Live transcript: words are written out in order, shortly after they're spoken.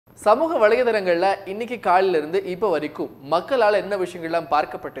சமூக வலைதளங்கள்ல இன்னைக்கு காலையில இருந்து இப்ப வரைக்கும் மக்களால என்ன விஷயங்கள்லாம்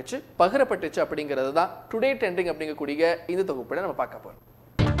பார்க்கப்பட்டுச்சு பகிரப்பட்டுச்சு அப்படிங்கிறது தான் டுடே ட்ரெண்டிங் அப்படிங்கக்கூடிய இந்த தொகுப்புல நம்ம பார்க்க போறோம்.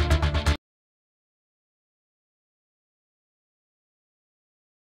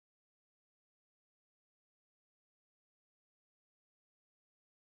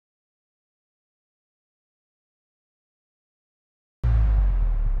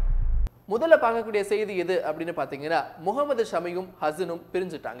 முதல்ல பார்க்கக்கூடிய செய்தி எது அப்படின்னு பாத்தீங்கன்னா முகமது ஷமியும் ஹசனும்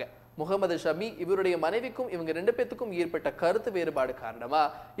பிரிஞ்சுட்டாங்க. முகமது ஷமி இவருடைய மனைவிக்கும் இவங்க ரெண்டு பேத்துக்கும் ஏற்பட்ட கருத்து வேறுபாடு காரணமா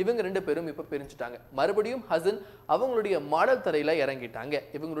இவங்க ரெண்டு பேரும் இப்ப பிரிஞ்சுட்டாங்க. மறுபடியும் ஹசன் அவங்களுடைய மாடல் தரையில இறங்கிட்டாங்க.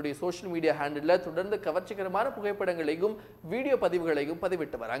 இவங்களுடைய சோஷியல் மீடியா ஹேண்டில்ல தொடர்ந்து கவர்ச்சிகரமான புகைப்படங்களையும் வீடியோ பதிவுகளையும்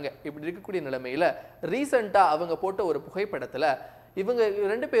பதிவிட்டு வராங்க. இப்படி இருக்கக்கூடிய நிலைமையில ரீசெண்டா அவங்க போட்ட ஒரு புகைப்படத்துல இவங்க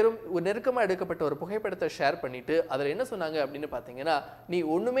ரெண்டு பேரும் நெருக்கமா எடுக்கப்பட்ட ஒரு புகைப்படத்தை ஷேர் பண்ணிட்டு அதுல என்ன சொன்னாங்க அப்படின்னு பாத்தீங்கன்னா, நீ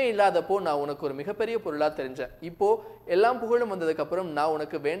ஒண்ணுமே இல்லாதப்போ நான் உனக்கு ஒரு மிகப்பெரிய பொருளா தெரிஞ்சேன், இப்போ எல்லாம் புகழும் வந்ததுக்கு அப்புறம் நான்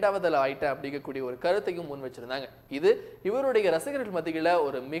உனக்கு வேண்டாவதில் ஆயிட்டேன் அப்படிங்கக்கூடிய ஒரு கருத்தையும் முன் வச்சிருந்தாங்க. இது இவருடைய ரசிகர்கள் மத்தியில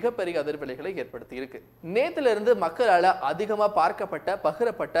ஒரு மிகப்பெரிய அதிர்வலைகளை ஏற்படுத்தி இருக்கு. நேத்துல இருந்து மக்களால அதிகமா பார்க்கப்பட்ட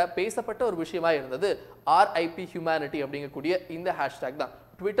பகிரப்பட்ட பேசப்பட்ட ஒரு விஷயமா இருந்தது RIP ஹியூமனிட்டி அப்படிங்கக்கூடிய இந்த ஹேஷ்டாக் தான்.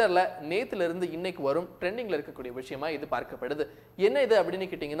 ட்விட்டர்ல நேத்துல இருந்து இன்னைக்கு வரும் ட்ரெண்டிங்ல இருக்கக்கூடிய விஷயமா இது பார்க்கப்படுது. என்ன இது அப்படின்னு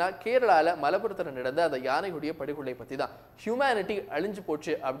கேட்டீங்கன்னா, கேரளால மலப்புரத்துல நடந்த அந்த யானையுடைய படுகொலை பத்தி தான். ஹியூமனிட்டி அழிஞ்சு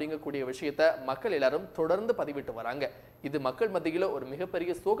போச்சு அப்படிங்கக்கூடிய விஷயத்த மக்கள் எல்லாரும் தொடர்ந்து பதிவிட்டு வராங்க. இது மக்கள் மத்தியில ஒரு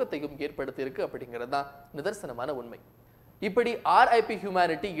மிகப்பெரிய சோகத்தையும் ஏற்படுத்தி இருக்கு அப்படிங்கிறது தான் நிதர்சனமான உண்மை. இப்படி RIP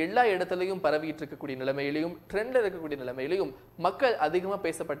ஹியூமனிட்டி எல்லா இடத்துலையும் பரவிட்டு இருக்கக்கூடிய நிலைமையிலையும் ட்ரெண்ட்ல இருக்கக்கூடிய நிலைமையிலையும் மக்கள் அதிகமா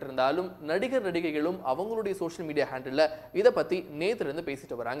பேசப்பட்டிருந்தாலும் நடிகர் நடிகைகளும் அவங்களுடைய சோஷியல் மீடியா ஹேண்டில்ல இதை பத்தி நேத்துல இருந்து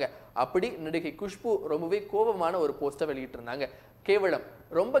பேசிட்டு வராங்க. அப்படி நடிகை குஷ்பு ரொம்பவே கோபமான ஒரு போஸ்டை வெளியிட்டு இருந்தாங்க. கேவலம்,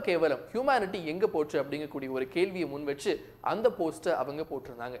 ரொம்ப கேவலம், ஹியூமனிட்டி எங்க போச்சு அப்படிங்கக்கூடிய ஒரு கேள்வியை முன் வச்சு அந்த போஸ்டை அவங்க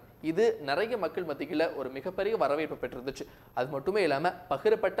போட்டிருந்தாங்க. இது நிறைய மக்கள் மத்தியில ஒரு மிகப்பெரிய வரவேற்பு பெற்றிருந்துச்சு. அது மட்டுமே இல்லாம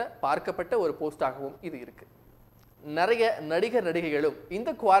பகிரப்பட்ட பார்க்கப்பட்ட ஒரு போஸ்டாகவும் இது இருக்கு. நிறைய நடிகர் நடிகைகளும் இந்த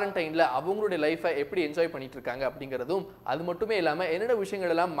குவாரண்டைன்ல அவங்களுடைய லைஃபை எப்படி என்ஜாய் பண்ணிட்டு இருக்காங்க அப்படிங்கிறதும் அது மட்டுமே இல்லாம என்னென்ன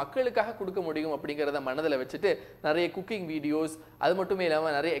விஷயங்கள் எல்லாம் மக்களுக்காக கொடுக்க முடியும் அப்படிங்கிறத மனதில் வச்சுட்டு நிறைய குக்கிங் வீடியோஸ் அது மட்டுமே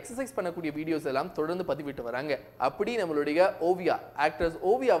இல்லாம நிறைய எக்ஸசைஸ் பண்ணக்கூடிய வீடியோஸ் எல்லாம் தொடர்ந்து பதிவிட்டு வராங்க. அப்படி நம்மளுடைய ஓவியா ஆக்ட்ரஸ்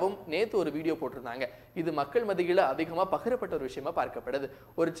ஓவியாவும் நேத்து ஒரு வீடியோ போட்டிருந்தாங்க. இது மக்கள் மத்தியில அதிகமா பகிரப்பட்ட ஒரு விஷயமா பார்க்கப்படுது.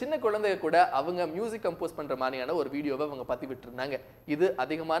 ஒரு சின்ன குழந்தைய கூட அவங்க மியூசிக் கம்போஸ் பண்ற மாதிரியான ஒரு வீடியோவை அவங்க பதிவிட்டு இருந்தாங்க. இது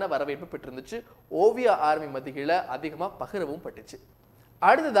அதிகமான வரவேற்பு பெற்றிருந்துச்சு. ஓவியா ஆர்மி மத்தியில அதிகமா பகிரவும் பட்டுச்சு.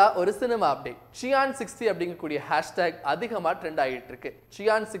 அடுத்ததா ஒரு சினிமா அப்டேட். சியான் 60 அப்படிங்கக்கூடிய ஹேஷ்டாக் அதிகமா ட்ரெண்ட் ஆகிட்டு இருக்கு.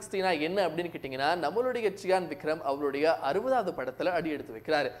 சியான் 60 என்ன அப்படின்னு கேட்டீங்கன்னா, நம்மளுடைய சியான் விக்ரம் அவருடைய 60வது படத்துல அடி எடுத்து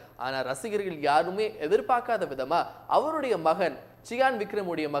வைக்கிறாரு. ஆனா ரசிகர்கள் யாருமே எதிர்பார்க்காத விதமா அவருடைய மகன் சியான்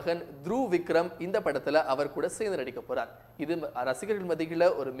விக்ரமுடைய மகன் த்ருவ் விக்ரம் இந்த படத்துல அவர் கூட சேர்ந்து நடிக்க போறார். இது ரசிகர்கள் மத்தியில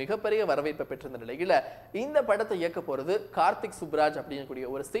ஒரு மிகப்பெரிய வரவேற்பை பெற்றிருந்த நிலையில இந்த படத்தை இயக்க போறது கார்த்திக் சுப்ராஜ் அப்படிங்கக்கூடிய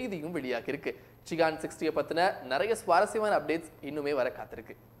ஒரு செய்தியும் வெளியாகி இருக்கு. சியான் 60 பத்தின நிறைய சுவாரஸ்யமான அப்டேட்ஸ் இன்னுமே வர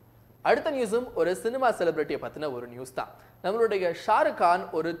காத்திருக்கு. அடுத்த நியூஸும் ஒரு சினிமா செலிபிரிட்டியை பத்தின ஒரு நியூஸ் தான். நம்மளுடைய ஷாருக் கான்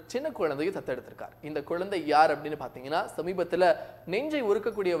ஒரு சின்ன குழந்தையை தத்தெடுத்திருக்கார். இந்த குழந்தை யார் அப்படின்னு பாத்தீங்கன்னா, சமீபத்துல நெஞ்சை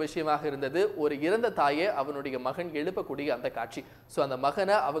உருக்கக்கூடிய விஷயமாக இருந்தது ஒரு இறந்த தாயை அவனுடைய மகன் எழுப்பக்கூடிய அந்த காட்சி. ஸோ அந்த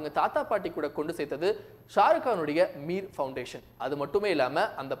மகனை அவங்க தாத்தா பாட்டி கூட கொண்டு சேர்த்தது ஷாருக் கானுடைய மீர் ஃபவுண்டேஷன். அது மட்டுமே இல்லாம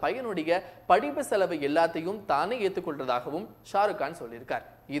அந்த பையனுடைய படிப்பு செலவு எல்லாத்தையும் தானே ஏற்றுக்கொள்றதாகவும் ஷாருக் கான் சொல்லியிருக்கார்.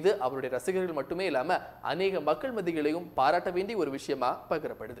 இது அவருடைய ரசிகர்கள் மட்டுமே இல்லாம அநேக மக்கள் மத்தியிலையும் பாராட்ட வேண்டிய ஒரு விஷயமா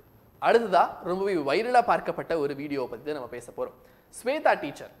பகிரப்படுது. அடுத்ததா ரொம்பவே வைரலா பார்க்கப்பட்ட ஒரு வீடியோ பத்தி நம்ம பேச போறோம். ஸ்வேதா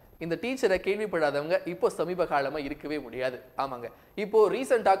டீச்சர். இந்த டீச்சரை கேள்விப்படாதவங்க இப்போ சமீப காலமா இருக்கவே முடியாது. ஆமாங்க, இப்போ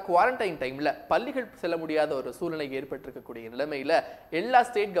ரீசெண்டா குவாரண்டைன் டைம்ல பள்ளிகள் செல்ல முடியாத ஒரு சூழ்நிலை ஏற்பட்டிருக்கக்கூடிய நிலைமையில எல்லா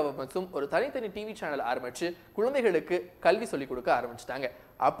ஸ்டேட் கவர்மெண்ட்ஸும் ஒரு தனித்தனி டிவி சேனல் ஆரம்பிச்சு குழந்தைகளுக்கு கல்வி சொல்லிக் கொடுக்க ஆரம்பிச்சிட்டாங்க.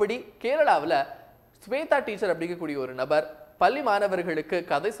 அப்படி கேரளாவில் ஸ்வேதா டீச்சர் அப்படிங்கக்கூடிய ஒரு நபர் பள்ளி மாணவர்களுக்கு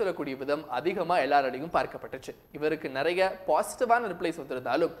கதை சொல்லக்கூடிய விதம் அதிகமா எல்லாராலையும் பார்க்கப்பட்டுச்சு. இவருக்கு நிறைய பாசிட்டிவான ரிப்ளைஸ்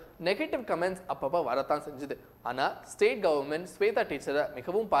வந்திருந்தாலும் நெகட்டிவ் கமெண்ட்ஸ் அப்பப்போ வரத்தான் செஞ்சுது. ஆனா ஸ்டேட் கவர்மெண்ட் ஸ்வேதா டீச்சரை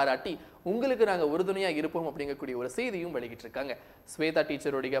மிகவும் பாராட்டி உங்களுக்கு நாங்க உறுதுணையா இருப்போம் அப்படிங்கக்கூடிய ஒரு செய்தியும் வெளியிட்டு இருக்காங்க. ஸ்வேதா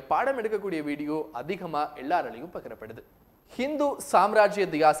டீச்சருடைய பாடம் எடுக்கக்கூடிய வீடியோ அதிகமா எல்லாராலையும் பகிரப்படுது. ஹிந்து சாம்ராஜ்ய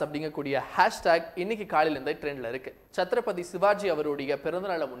தியாஸ் அப்படிங்கக்கூடிய ஹேஷ்டாக் இன்னைக்கு காலையில இருந்த ட்ரெண்ட்ல இருக்கு. சத்ரபதி சிவாஜி அவருடைய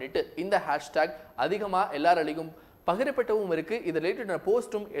பிறந்தநாளை முன்னிட்டு இந்த ஹேஷ்டாக் அதிகமா எல்லாராலையும் பகிரப்பட்டவும் இருக்கு. இது ரிலேட்டடான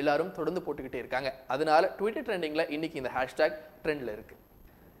போஸ்டும் எல்லாரும் தொடர்ந்து போட்டுக்கிட்டே இருக்காங்க. அதனால ட்விட்டர் ட்ரெண்டிங்ல இன்னைக்கு இந்த ஹேஷ்டாக் ட்ரெண்ட்ல இருக்கு.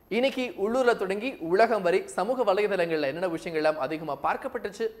 இன்னைக்கு உள்ளூர்ல தொடங்கி உலகம் வரை சமூக வலைதளங்கள்ல என்னென்ன விஷயங்கள்லாம் அதிகமா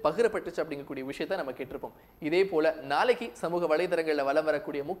பார்க்கப்பட்டுச்சு பகிரப்பட்டுச்சு அப்படிங்கக்கூடிய விஷயத்தை நம்ம கேட்டிருப்போம். இதே போல நாளைக்கு சமூக வலைதளங்கள்ல வலம்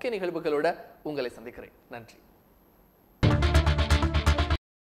வரக்கூடிய முக்கிய நிகழ்வுகளோட உங்களை சந்திக்கிறேன். நன்றி.